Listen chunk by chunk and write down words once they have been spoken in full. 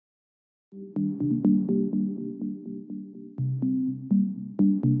Yeah.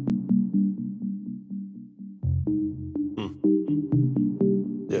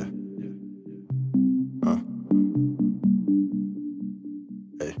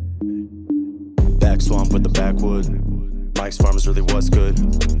 Hey. Back swamp with the backwood. Mike's Farms really was good.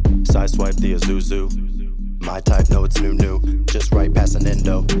 Sideswipe the Azuzu. My type, no, it's new. Just right past an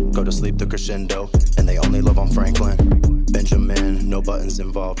endo. Go to sleep the crescendo. And they only love on Franklin. Benjamin, no buttons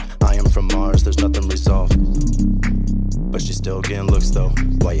involved. I am from Mars, there's nothing resolved. But she still getting looks though.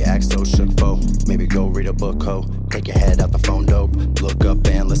 Why you act so shook, foe? Maybe go read a book, ho. Take your head out the phone, dope. Look up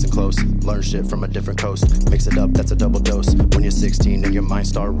and listen close. Learn shit from a different coast. Mix it up, that's a double dose. When you're 16 and your mind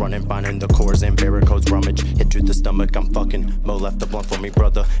start running, finding the cores and barricodes rummage. Hit through the stomach, I'm fucking. Mo left the blunt for me,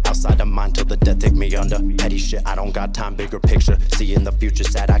 brother. Outside of mine till the death take me under. Petty shit, I don't got time, bigger picture. See in the future,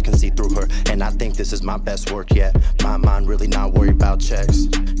 sad I can see through her. And I think this is my best work yet. My mind really not worried about checks.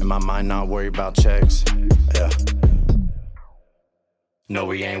 And my mind not worried about checks. Yeah. No,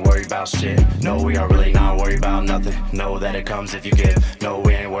 we ain't worried about shit. No, we are really not worried about nothing. Know that it comes if you give. No,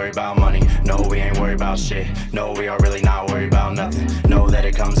 we ain't worried about money. No, we ain't worried about shit. No, we are really not worried about nothing. Know that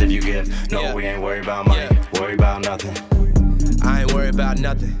it comes if you give. No, we ain't worried about money. Worried about nothing. I ain't worried about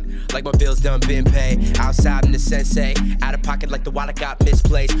nothing. Like my bills done been paid. Outside in the sensei. Out of pocket like the wallet got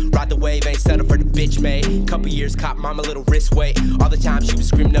misplaced. Ride the wave, ain't settled for the bitch made. Couple years caught mama little wrist weight. All the time she was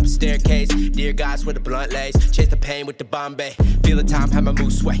screaming up a staircase. Dear guys with the blunt lace. Chase the pain with the Bombay. Feel the time, have my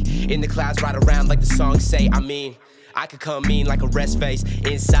mood sway. In the clouds, ride around like the songs say. I mean, I could come mean like a rest face.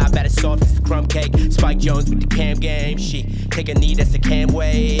 Inside, bad as soft as the crumb cake. Spike Jones with the cam game. She take a knee, that's the cam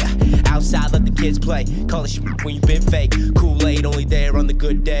way. Outside, let the kids play. Call it shit when you been fake. Kool-Aid, only there on the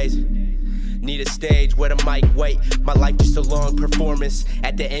good days. Need a stage where the mic wait. My life just a long performance.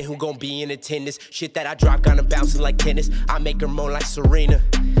 At the end, who gon' be in attendance? Shit that I drop got 'em bouncing like tennis. I make her moan like Serena.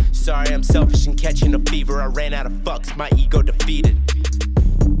 Sorry, I'm selfish and catching a fever. I ran out of fucks, my ego defeated.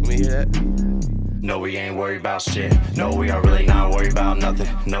 Let me hear that. No, we ain't worried about shit. No, we are really not worried about nothing.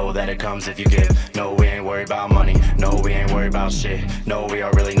 Know that it comes if you give. No, we ain't worried about money. No, we ain't worried about shit. No, we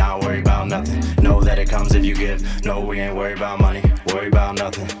are really not worried about nothing. Know that it comes if you give. No, we ain't worried about money. Worried about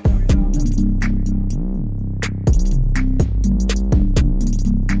nothing.